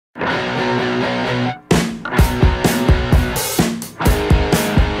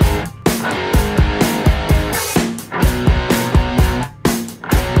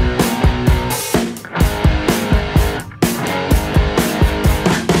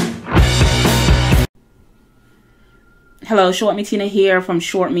Hello, Short Me Tina here from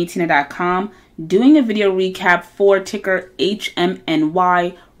shortmetina.com, doing a video recap for ticker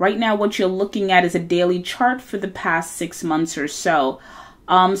HMNY. Right now, what you're looking at is a daily chart for the past 6 months or so.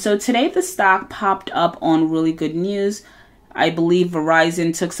 So today the stock popped up on really good news. I believe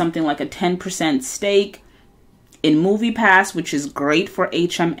Verizon took something like a 10% stake in MoviePass, which is great for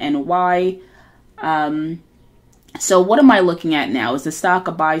HMNY. So what am I looking at now? Is the stock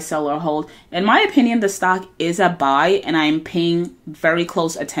a buy, sell, or hold? In my opinion, the stock is a buy, and I'm paying very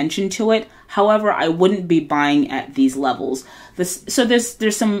close attention to it. However, I wouldn't be buying at these levels. So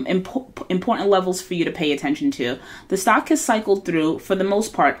there's some important levels for you to pay attention to. The stock has cycled through, for the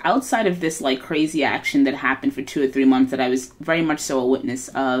most part, outside of this like crazy action that happened for 2 or 3 months that I was very much so a witness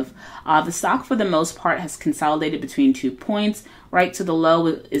of. The stock, for the most part, has consolidated between 2 points. Right to the low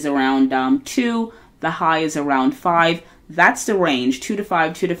is around 2. The high is around 5. That's the range, 2 to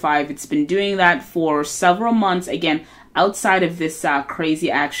 5, 2 to 5. It's been doing that for several months. Again, outside of this crazy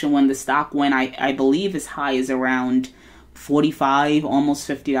action when the stock went, I believe, as high as around $45, almost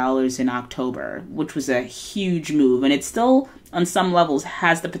 $50 in October, which was a huge move. And it still, on some levels,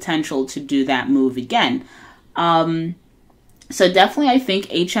 has the potential to do that move again. So definitely, I think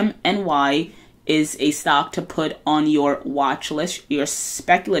HMNY is a stock to put on your watch list, your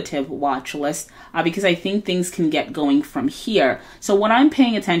speculative watch list, because I think things can get going from here. So what I'm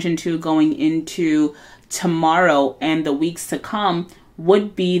paying attention to going into tomorrow and the weeks to come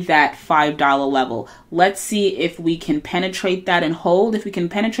would be that $5 level. Let's see if we can penetrate that and hold. If we can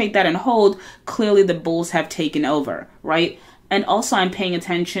penetrate that and hold, clearly the bulls have taken over, right? And also I'm paying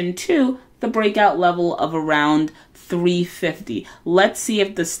attention to the breakout level of around 350. Let's see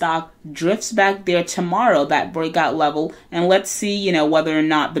if the stock drifts back there tomorrow, that breakout level, and let's see, whether or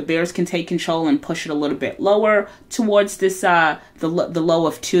not the bears can take control and push it a little bit lower towards this the low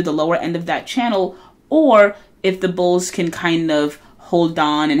of 2, the lower end of that channel, or if the bulls can kind of hold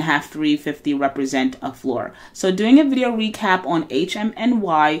on and have 350 represent a floor. So doing a video recap on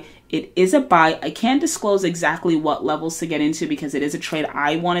HMNY, it is a buy. I can't disclose exactly what levels to get into because it is a trade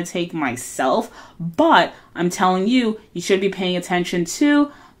I want to take myself, but I'm telling you, you should be paying attention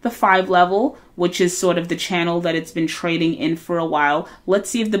to the 5 level, which is sort of the channel that it's been trading in for a while. Let's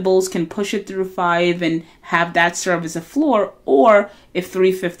see if the bulls can push it through 5 and have that serve as a floor, or if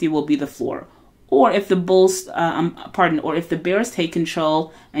 350 will be the floor. Or if the bulls, or if the bears take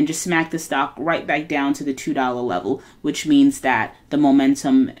control and just smack the stock right back down to the $2 level, which means that the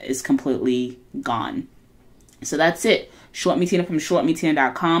momentum is completely gone. So that's it. Short Me Tina from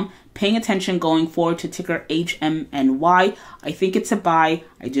shortmetina.com. Paying attention going forward to ticker HMNY. I think it's a buy.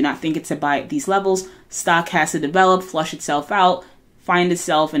 I do not think it's a buy at these levels. Stock has to develop, flush itself out, find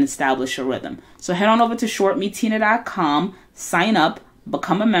itself, and establish a rhythm. So head on over to shortmetina.com, sign up,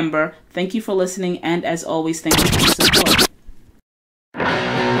 become a member. Thank you for listening, and as always, thank you for your support.